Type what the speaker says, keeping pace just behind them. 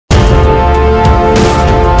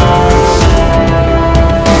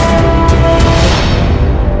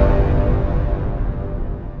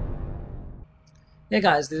Hey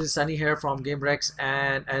guys, this is Sunny here from GameRex,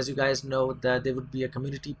 and as you guys know that there would be a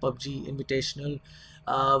community PUBG Invitational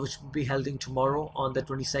which will be holding tomorrow on the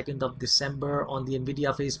 22nd of December on the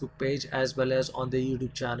Nvidia Facebook page as well as on the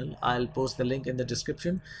YouTube channel. I'll post the link in the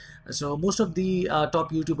description. So most of the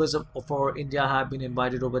top YouTubers for India have been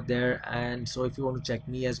invited over there, and so if you want to check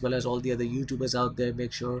me as well as all the other YouTubers out there,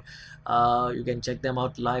 make sure you can check them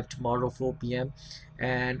out live tomorrow 4 p.m.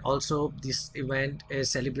 And also this event is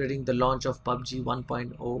celebrating the launch of PUBG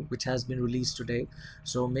 1.0, which has been released today.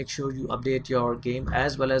 So make sure you update your game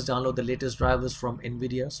as well as download the latest drivers from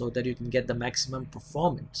Nvidia so that you can get the maximum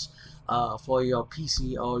performance for your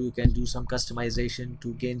PC, or you can do some customization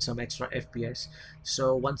to gain some extra FPS.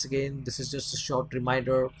 So once again, this is just a short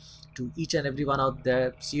reminder to each and everyone out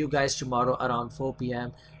there. See you guys tomorrow around 4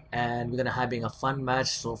 p.m. and we're gonna having a fun match.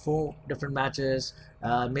 So 4 different matches.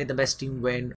 May the best team win.